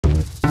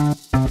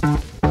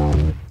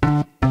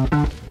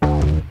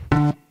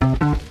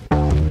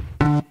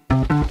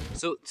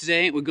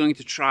Today we're going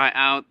to try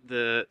out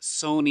the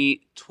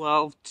Sony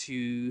 12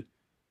 to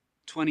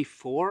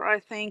 24, I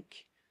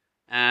think,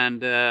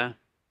 and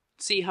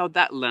see how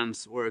that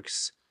lens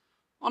works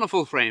on a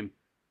full frame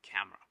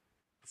camera.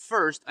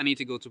 First, I need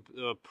to go to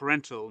a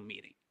parental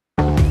meeting.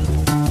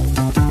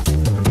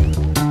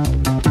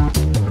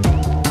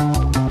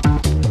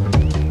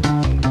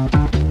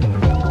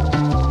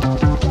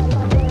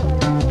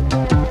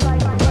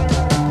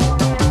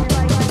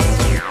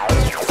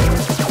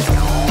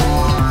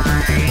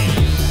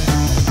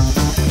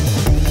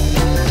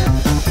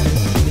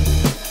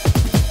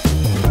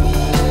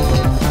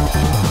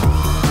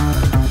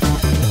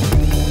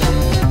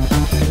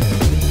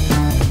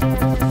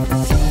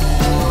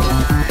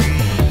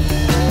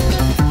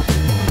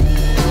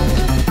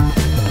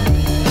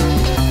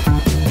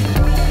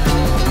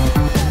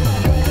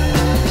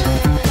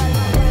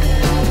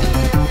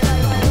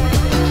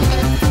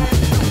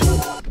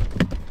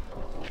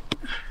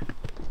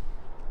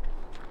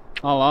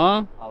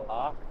 Hallå?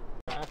 Alla.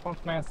 Jag får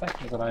inte med en säck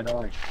sådär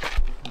idag.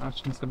 Jag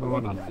känns det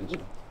bevånande.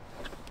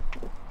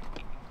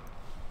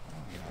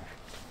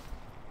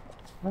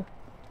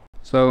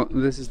 So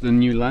this is the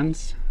new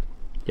lens.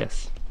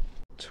 Yes.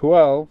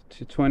 12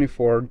 to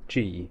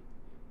 24G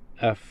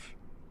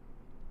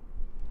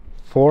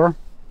F4.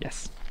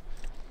 Yes.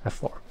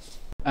 F4.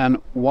 And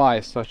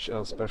why such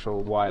a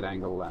special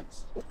wide-angle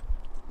lens?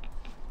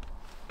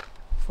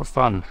 For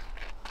fun.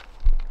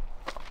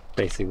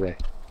 Basically.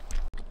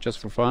 Just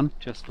for fun?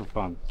 Just for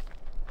fun.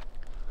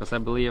 Because I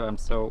believe I'm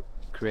so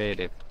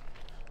creative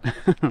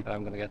that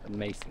I'm gonna get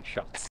amazing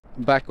shots.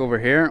 Back over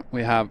here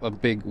we have a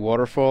big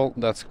waterfall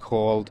that's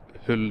called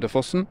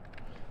Huldefossen,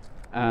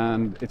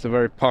 and it's a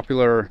very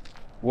popular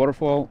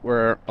waterfall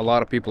where a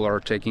lot of people are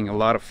taking a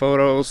lot of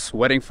photos,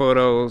 wedding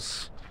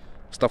photos,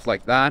 stuff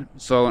like that.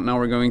 So now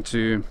we're going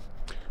to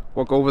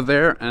walk over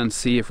there and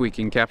see if we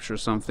can capture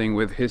something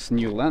with his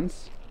new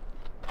lens.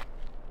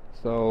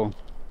 So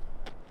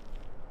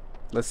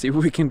let's see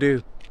what we can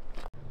do.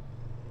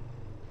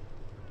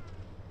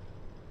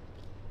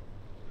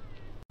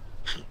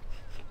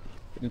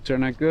 Did it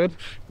turn out good?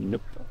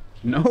 Nope.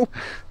 No?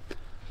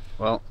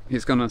 Well,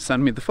 he's gonna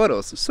send me the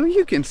photos so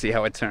you can see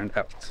how it turned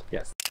out.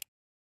 Yes.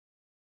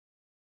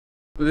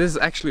 This is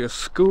actually a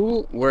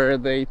school where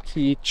they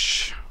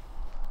teach,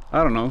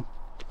 I don't know,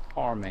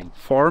 Farming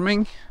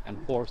farming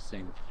and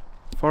horsing.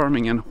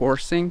 Farming and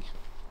horsing.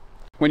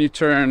 When you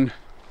turn,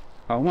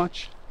 how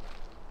much?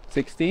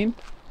 16?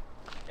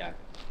 Yeah.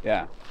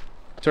 Yeah.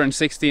 Turn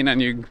 16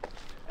 and you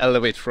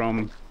elevate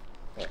from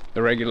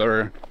the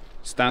regular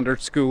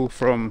standard school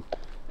from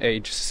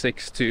age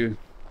 6 to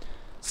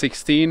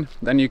 16.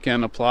 Then you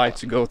can apply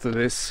to go to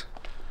this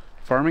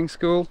farming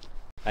school.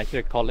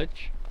 Actually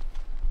college.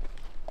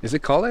 Is it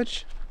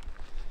college?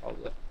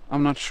 Probably.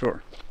 I'm not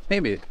sure.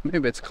 Maybe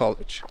it's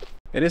college.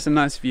 It is a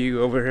nice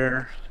view over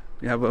here.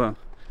 We have a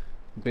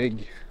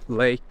big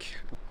lake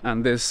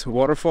and this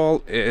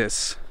waterfall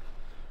is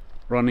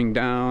running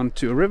down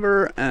to a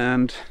river,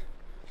 and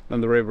then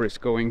the river is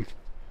going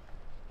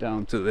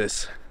down to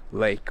this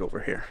lake over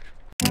here.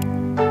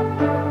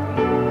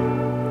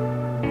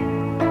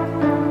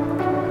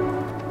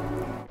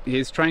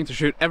 He's trying to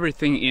shoot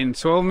everything in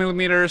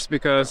 12mm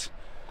because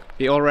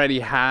he already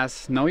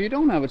has... No, you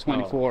don't have a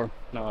 24.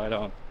 No, I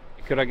don't.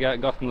 You could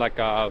have gotten like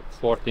a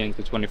 14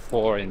 to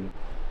 24 in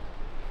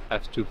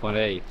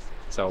f2.8.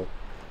 So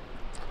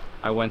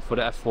I went for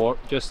the f4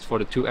 just for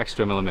the 2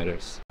 extra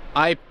millimeters.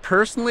 I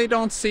personally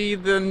don't see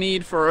the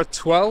need for a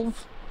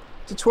 12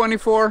 to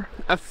 24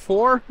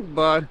 f4,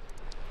 but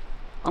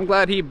I'm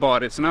glad he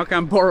bought it, so now I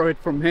can borrow it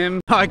from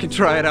him. I can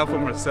try it out for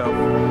myself.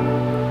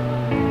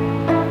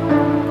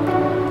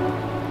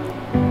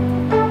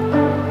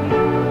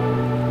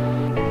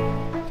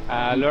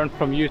 I learned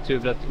from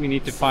YouTube that we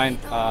need to find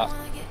an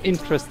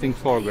interesting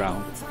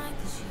foreground.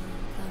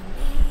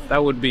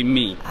 That would be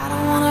me. I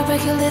don't wanna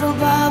break your little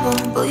bubble,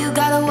 but you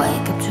gotta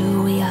wake up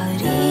to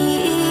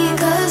reality.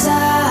 Cause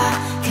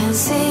I can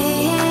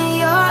see in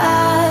your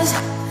eyes,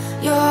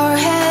 your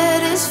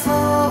head is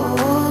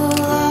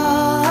full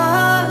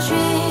of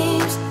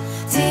dreams.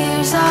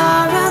 Tears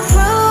aren't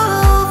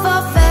proof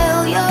of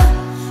failure,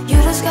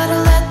 you just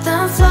gotta let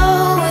them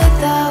flow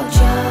without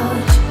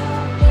judge.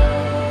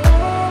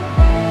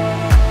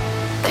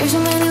 There's so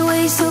many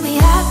ways to be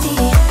happy.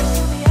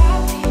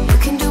 You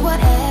can do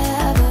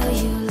whatever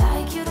you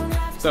like, you don't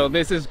have to. So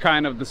this is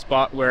kind of the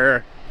spot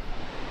where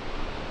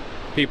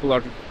people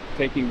are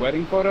taking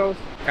wedding photos,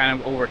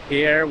 kind of over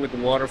here with the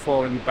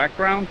waterfall in the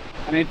background,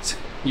 and it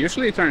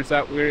usually turns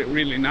out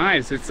really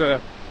nice. It's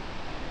a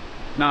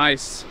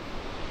nice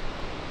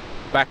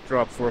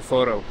backdrop for a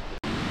photo.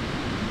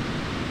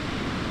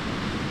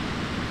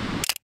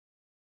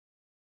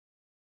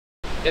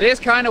 It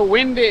is kind of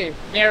windy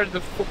near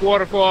the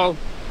waterfall,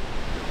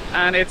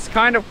 and it's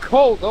kind of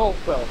cold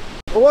also.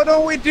 But what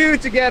don't we do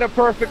to get a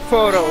perfect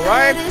photo,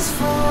 right?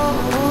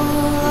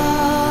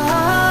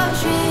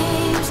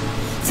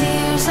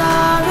 Tears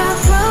are a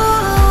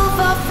proof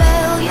of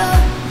failure.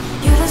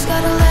 You just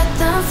gotta let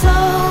them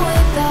flow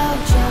without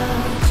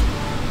judge.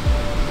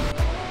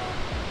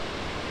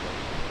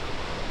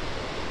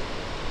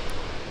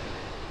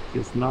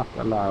 It's not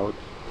allowed.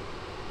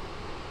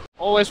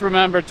 Always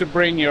remember to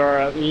bring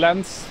your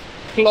lens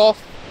cloth.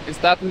 Is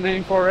that the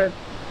name for it?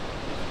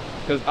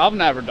 Because I've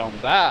never done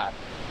that.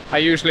 I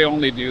usually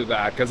only do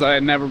that because I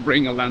never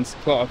bring a lens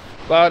cloth.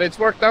 But it's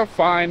worked out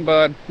fine,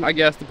 but I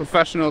guess the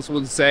professionals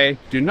would say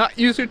do not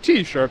use your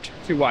t-shirt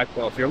to wipe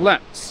off your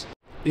lens.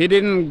 He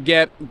didn't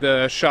get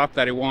the shot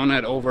that he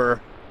wanted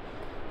over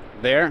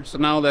there, so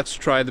now let's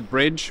try the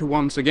bridge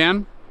once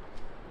again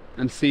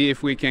and see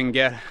if we can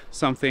get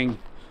something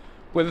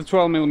with a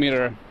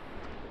 12mm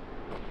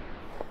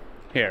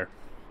here.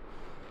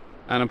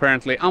 And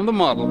apparently I'm the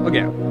model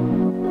again.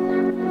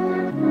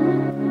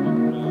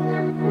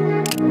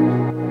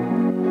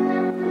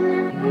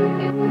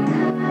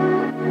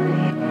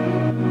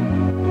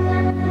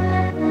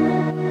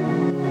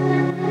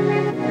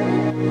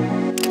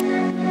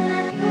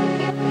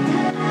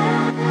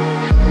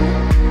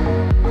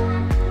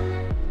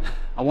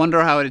 I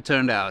wonder how it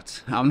turned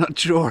out. I'm not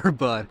sure,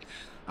 but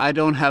I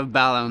don't have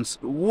balance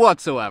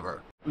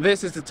whatsoever.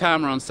 This is the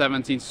Tamron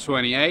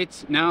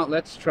 17-28. Now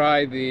let's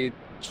try the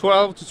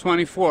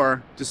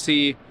 12-24 to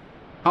see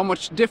how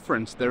much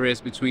difference there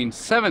is between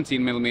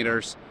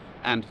 17mm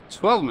and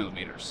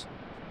 12mm.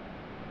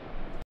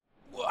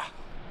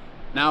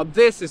 Now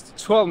this is the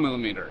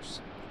 12mm,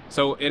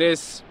 so it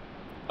is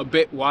a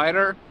bit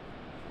wider,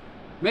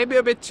 maybe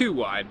a bit too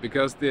wide,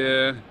 because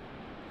you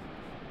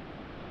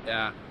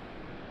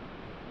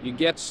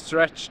get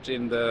stretched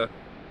in the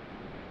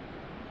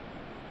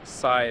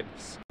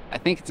sides. I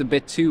think it's a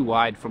bit too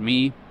wide for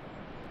me.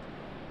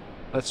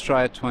 Let's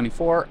try a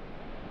 24.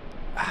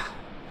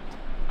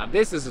 Now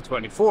this is a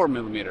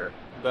 24mm.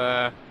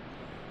 The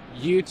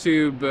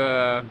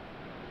YouTube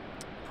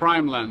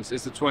prime lens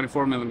is a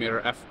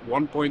 24mm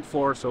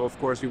f1.4, so of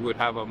course you would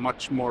have a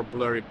much more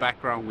blurry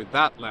background with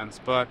that lens.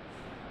 But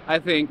I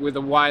think with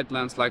a wide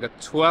lens like a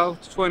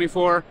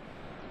 12-24,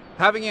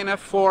 having an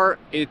f4,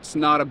 it's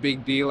not a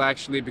big deal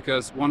actually,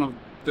 because one of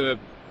the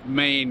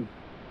main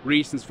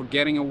reasons for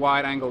getting a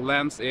wide angle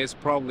lens is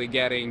probably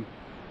getting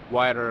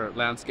wider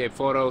landscape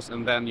photos,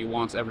 and then you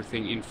want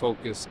everything in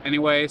focus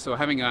anyway. So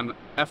having an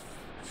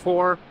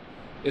f4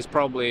 is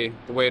probably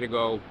the way to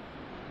go.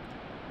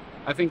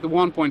 I think the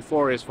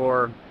 1.4 is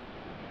for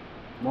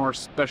more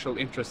special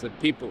interested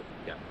people.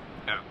 Yeah.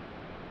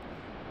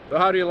 So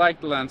how do you like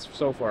the lens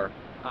so far?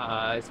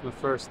 It's my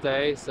first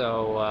day,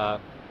 so I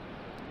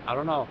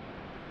don't know.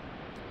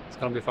 It's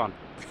gonna be fun,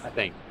 I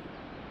think.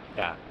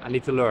 Yeah, I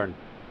need to learn.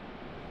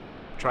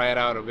 Try it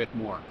out a bit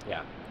more.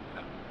 Yeah.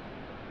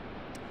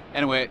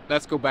 Anyway,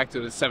 let's go back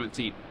to the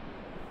 17.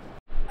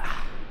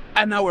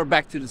 And now we're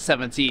back to the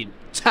 17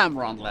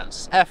 Tamron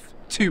lens,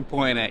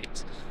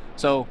 f2.8.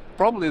 So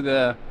probably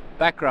the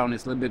background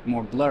is a little bit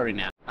more blurry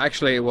now.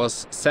 Actually, it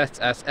was set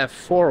as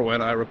f4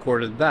 when I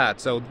recorded that.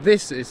 So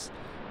this is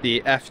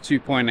the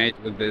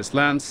f2.8 with this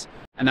lens.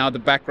 And now the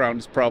background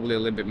is probably a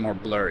little bit more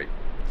blurry.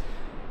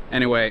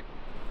 Anyway,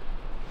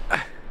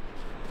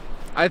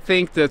 I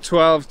think the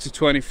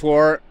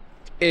 12-24,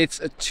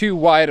 it's too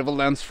wide of a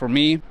lens for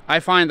me.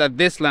 I find that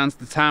this lens,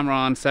 the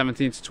Tamron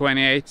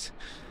 17-28,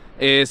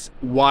 is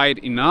wide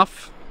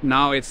enough.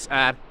 Now it's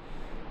at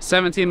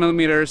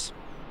 17mm,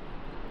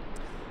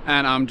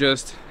 and I'm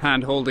just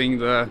hand holding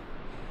the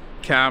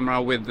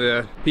camera with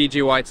the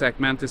PG Whitetech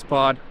Mantis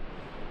pod,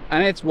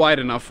 and it's wide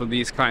enough for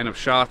these kind of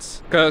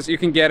shots because you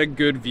can get a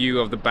good view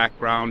of the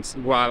background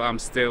while I'm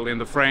still in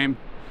the frame.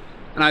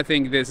 And I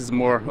think this is a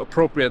more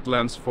appropriate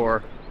lens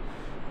for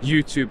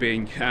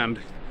YouTubing and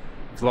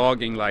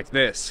vlogging like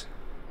this.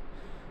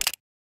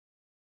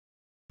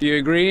 Do you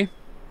agree?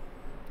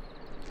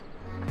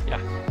 Yeah.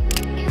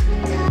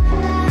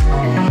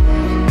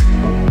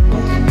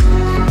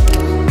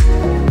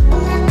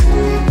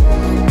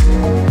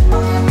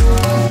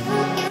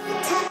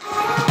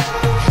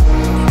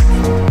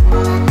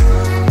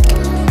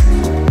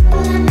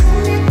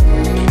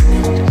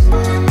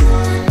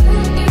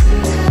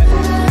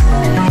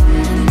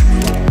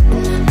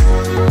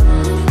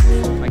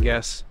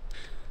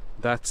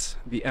 That's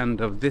the end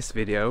of this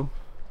video.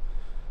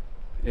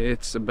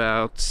 It's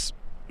about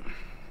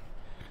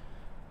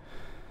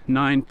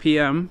 9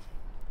 p.m.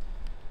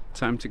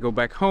 Time to go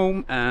back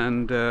home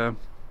and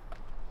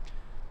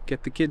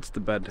get the kids to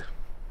bed.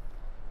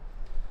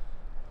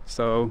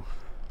 So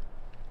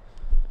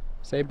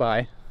say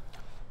bye.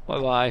 Bye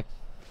bye.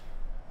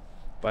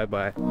 Bye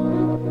bye.